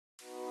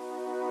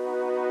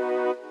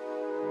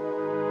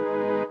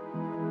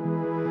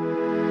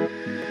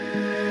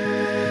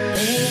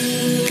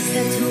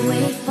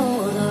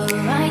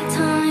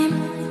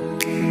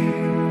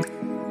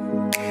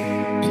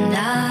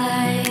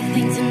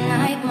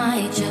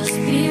might just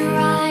be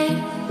right.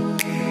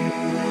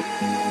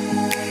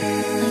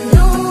 I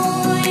know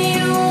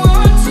you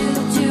want to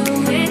do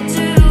it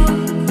too,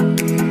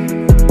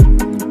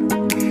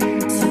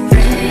 so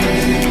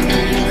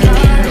bring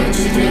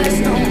courage, there's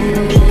no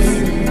rules.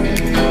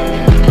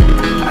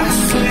 I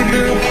see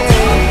the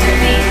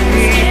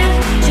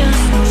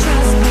just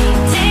trust me,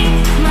 take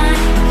my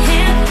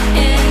hand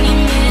any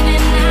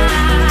minute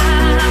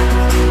now.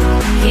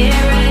 Get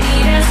ready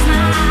to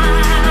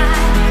smile.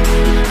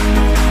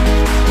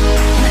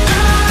 And I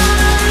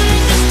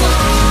just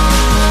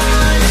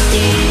wanna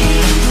see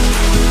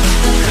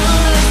the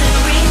colors and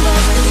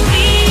rainbows, 'cause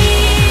we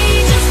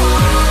just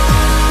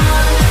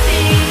wanna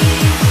be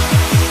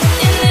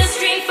in this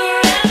dream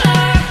forever.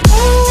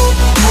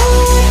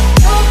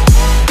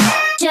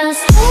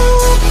 Just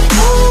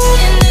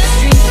in this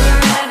dream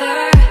forever.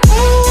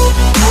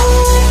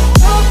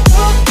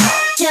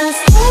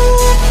 Just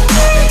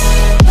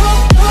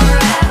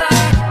forever.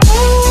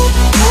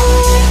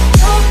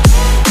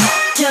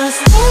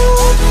 Just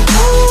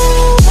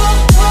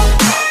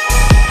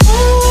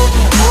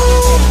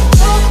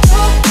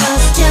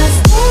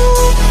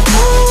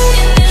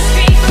in this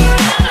dream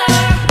forever.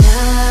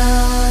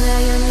 Now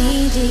that you're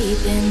knee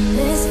deep in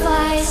this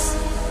vice,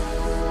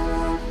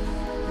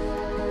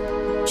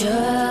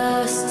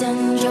 just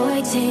enjoy,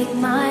 take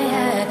my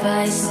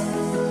advice.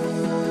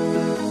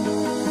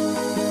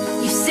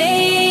 You say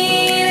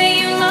that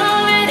you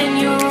love it and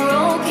you're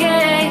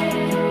okay,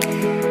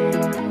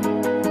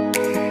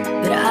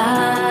 but I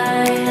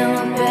know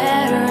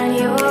better and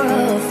you're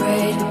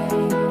afraid.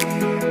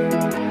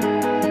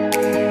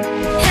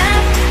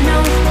 Have no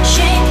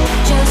shame,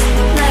 just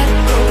let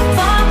go,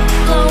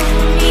 follow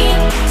me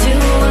to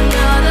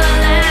another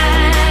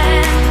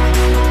land.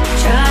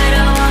 Try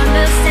to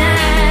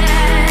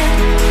understand.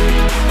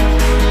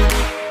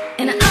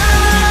 And I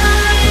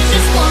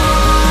just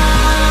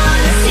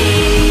wanna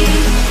see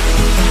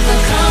the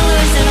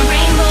colors and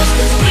rainbows,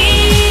 'cause we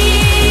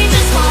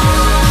just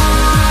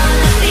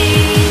wanna be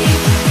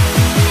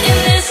in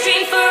this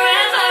dream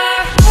forever.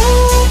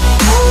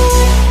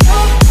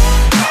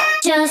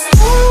 Just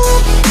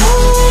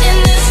in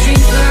this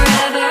dream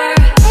forever.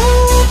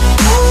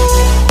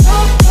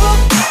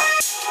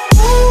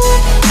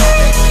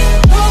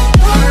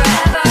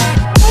 Forever.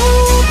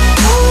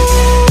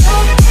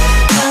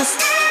 Just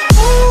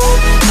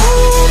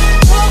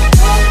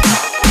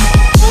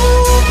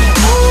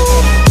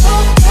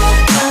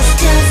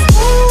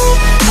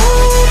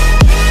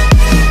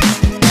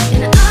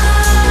and I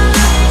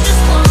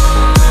just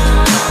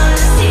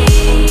wanna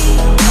see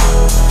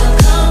the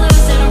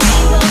colors and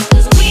rainbows,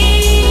 'cause we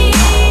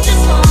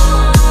just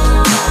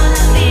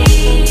wanna be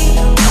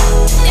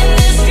in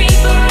this dream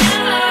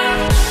forever.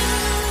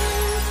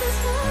 Just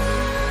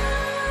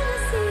wanna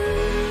see.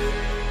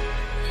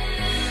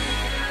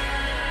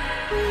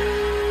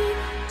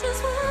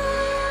 Just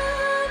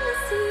wanna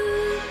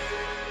see.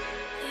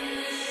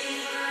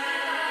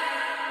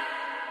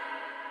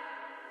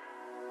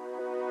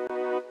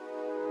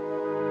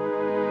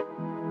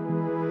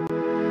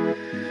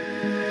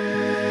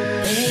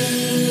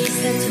 They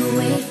said to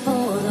wait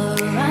for the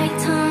right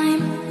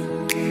time,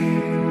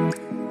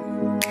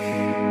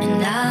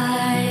 and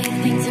I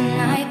think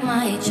tonight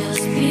might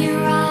just be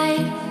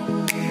right.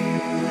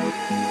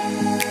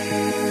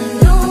 I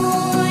know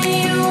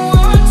you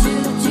want to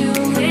do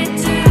it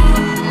too.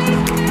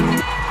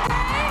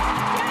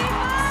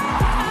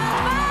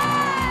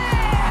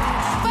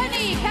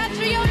 Funny,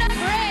 Catriona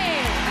Gray.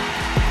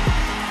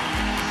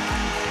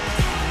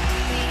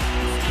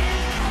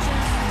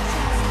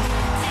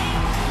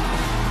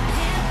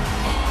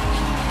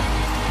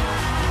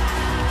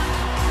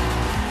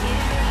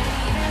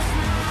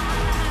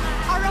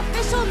 Our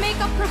official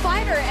makeup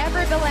provider,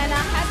 Ever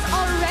Belena, has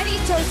already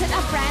chosen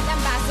a brand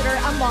ambassador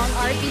among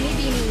our Bini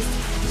Binis.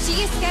 She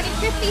is getting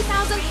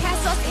 50,000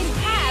 pesos in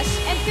cash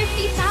and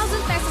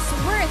 50,000 pesos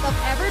worth of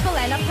Ever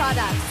Belena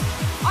products.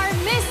 Our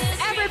Miss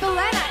Ever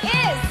Belena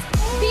is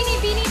Bini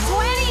Bini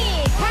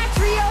 20,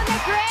 Catriona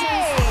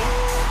Gray.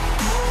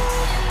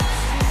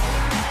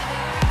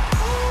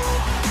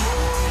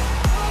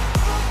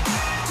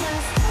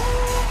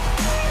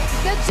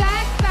 The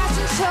Jag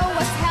Fashion Show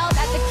was held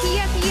at the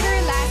Kia Theater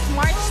last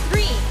March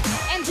 3,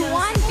 and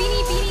one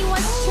Bini Bini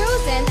was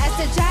chosen as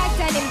the Jag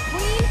Denim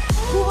Queen,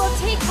 who will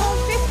take home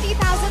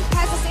 50,000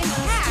 pesos in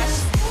cash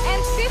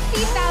and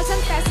 50,000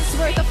 pesos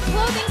worth of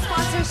clothing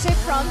sponsorship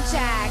from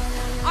Jag.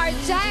 Our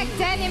Jag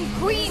Denim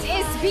Queen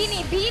is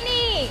Bini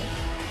Bini.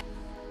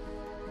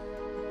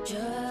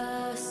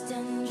 Just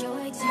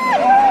enjoy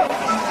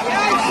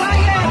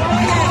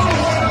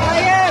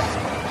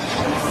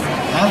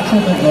After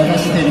the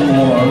devastating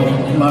war,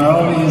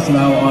 Marawi is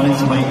now on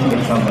its way to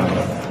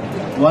recovery.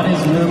 What is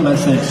your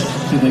message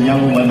to the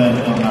young women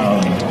of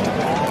Marawi?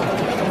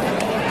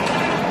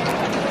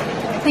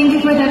 Thank you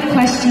for that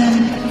question.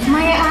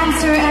 My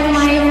answer and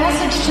my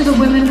message to the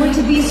women were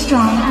to be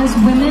strong. As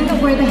women,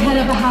 we're the head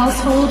of a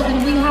household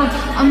and we have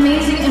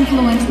amazing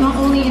influence not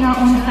only in our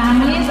own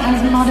families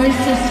as mothers,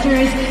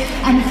 sisters,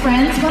 and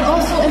friends, but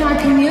also in our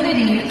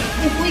community.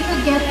 If we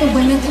could get the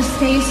women to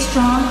stay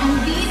strong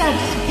and be that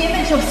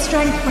image of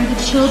strength for the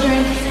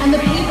children and the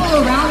people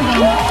around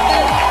them,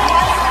 then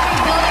once the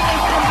rebuilding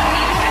is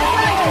complete,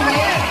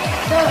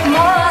 the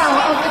morale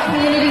of the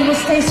community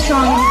will stay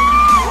strong.